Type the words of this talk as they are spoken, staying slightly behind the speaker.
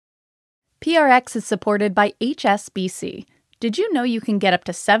PRX is supported by HSBC. Did you know you can get up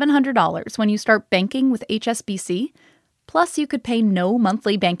to $700 when you start banking with HSBC? Plus, you could pay no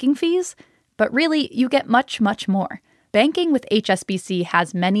monthly banking fees. But really, you get much, much more. Banking with HSBC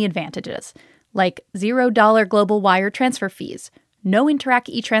has many advantages, like $0 global wire transfer fees, no Interac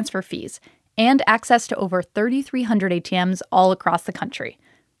e-transfer fees, and access to over 3,300 ATMs all across the country.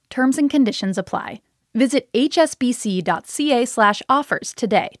 Terms and conditions apply. Visit hsbc.ca/offers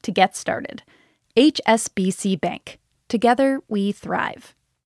today to get started. HSBC Bank. Together, we thrive.